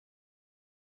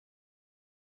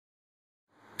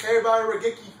Hey everybody,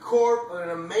 Regeki Corp, an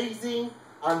amazing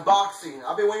unboxing.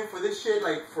 I've been waiting for this shit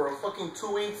like for a fucking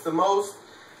 2 weeks the most.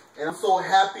 And I'm so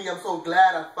happy, I'm so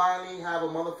glad I finally have a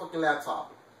motherfucking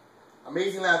laptop.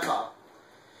 Amazing laptop.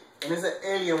 And it's an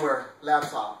Alienware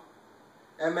laptop.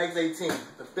 m18x,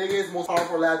 the biggest, most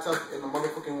powerful laptop in the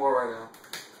motherfucking world right now.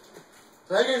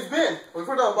 So how you guys been?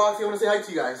 Before the unboxing, I want to say hi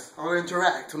to you guys. I want to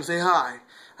interact, I want to say hi.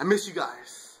 I miss you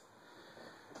guys.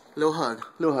 Little hug,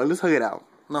 let's hug it out.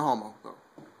 No homo, though.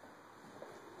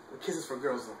 Kisses for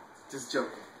girls though. Just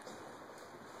joking.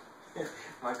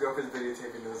 My girlfriend's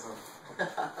videotaping this one.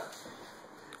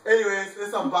 Anyways,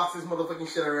 let's unbox this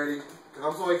motherfucking shit already. Cause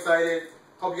I'm so excited.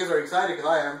 Hope you guys are excited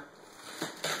because I am.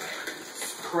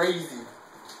 It's crazy.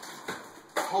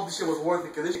 I hope this shit was worth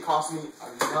it because this shit cost me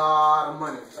a lot of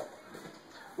money.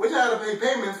 Which I had to pay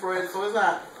payments for it, so it's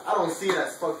not, I don't see it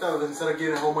as fucked up instead of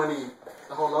giving the whole money,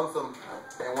 the whole lump sum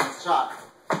in one shot.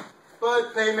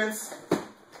 But payments.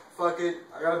 Fuck it,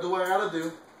 I gotta do what I gotta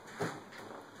do.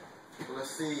 So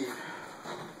let's see.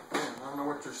 Man, I don't know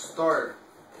where to start.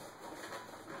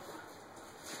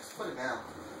 Let's put it down.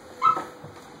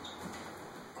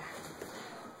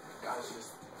 Gosh,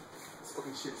 this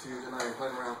fucking shit's huge and I ain't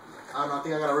playing around. I don't know, I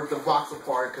think I gotta rip the box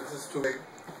apart because this is too big.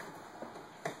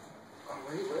 Oh,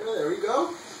 wait, there we go.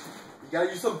 You gotta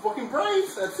use some fucking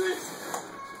brains, that's it.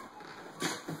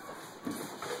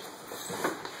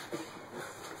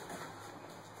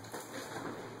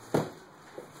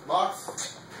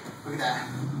 Box. Look at that.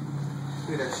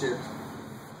 Look at that shit.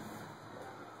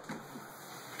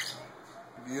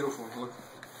 Beautiful. Look.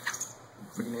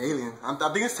 Freaking alien. I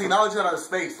think it's technology out of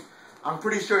space. I'm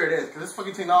pretty sure it is. Because this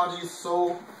fucking technology is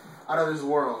so out of this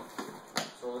world.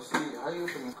 So let's see. How do you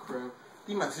open this crap?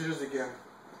 Need my scissors again.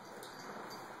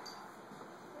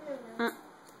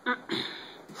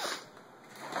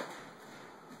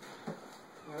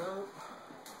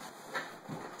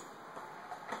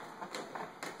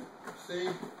 See?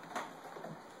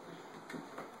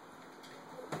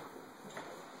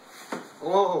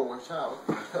 Whoa, watch out.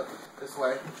 This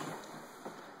way.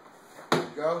 There you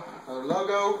go. Another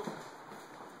logo.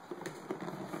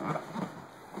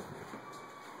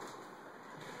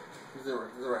 Is it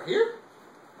right here?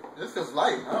 This feels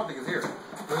light. I don't think it's here.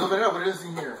 There's open it up, but it isn't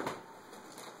in here.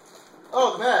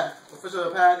 Oh, the pad.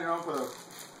 Official pad, you know, for the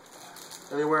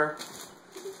everywhere.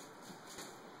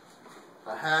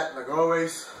 A hat, like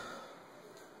always.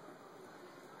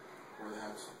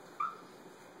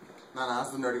 Nah,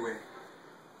 that's the nerdy way.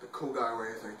 The cool guy way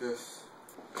is like this.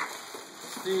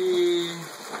 See,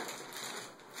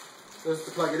 just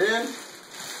to plug it in.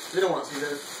 You don't want to see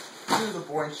this. This is the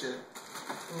boring shit.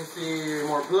 Let me see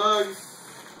more plugs.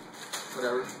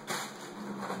 Whatever.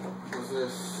 What's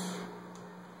this?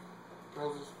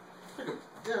 What is this?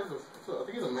 Yeah, I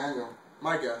think it's a manual.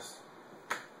 My guess.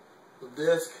 The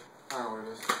disc. I don't know what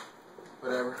it is.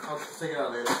 Whatever. I'll just take it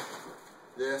out later.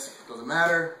 Disc. Doesn't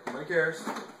matter. Nobody cares.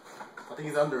 I think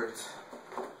he's under it.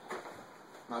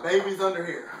 My baby's under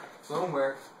here.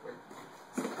 Somewhere. Wait.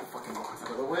 Fucking box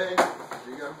out of the way. There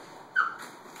you go.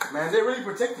 Man, they really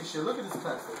protect this shit. Look at this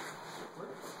plastic.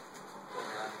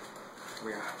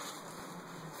 Yeah.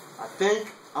 I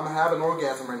think I'm gonna have an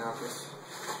orgasm right now, Chris.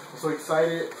 I'm so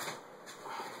excited.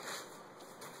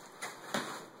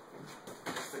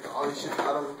 Let's take all this shit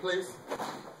out of the place.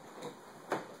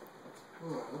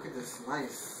 Ooh, look at this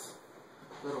nice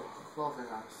little cloth it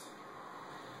has.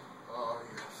 Oh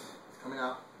yes, it's coming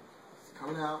out. It's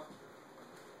coming out.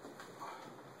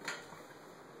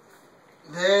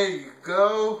 There you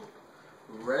go.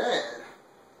 Red.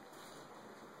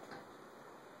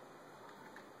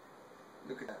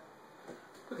 Look at that.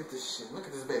 Look at this shit. Look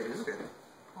at this baby. Look at it.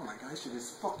 Oh my god, this shit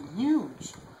is fucking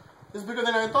huge. It's bigger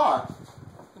than I thought.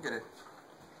 Look at it.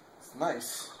 It's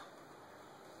nice.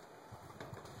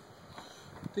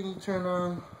 I think you turn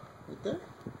on right there.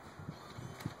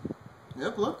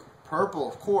 Yep, look. Purple,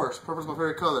 of course. Purple's my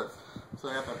favorite color. So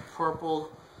I got that purple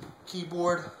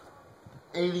keyboard.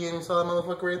 Alien, you saw that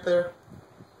motherfucker right there?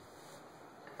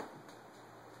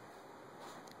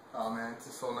 Oh man, it's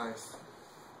just so nice.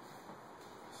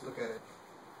 Just look at it.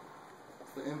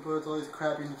 The inputs, all these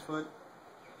crap in his foot.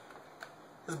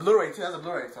 It's Blu-ray too, it has a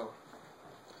Blu-ray too.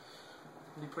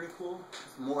 Isn't it pretty cool?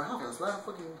 It's more healthy. It's not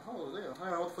fucking holes there. I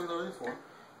don't know what the fuck those are for.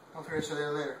 I'll figure it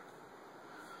out later.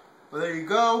 But there you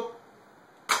go.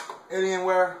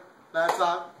 Alienware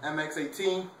laptop,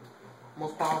 m18x,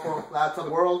 most powerful laptop in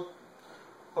the world.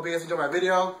 Hope you guys enjoyed my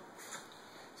video.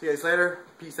 See you guys later.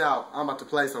 Peace out. I'm about to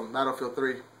play some Battlefield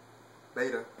 3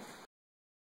 beta.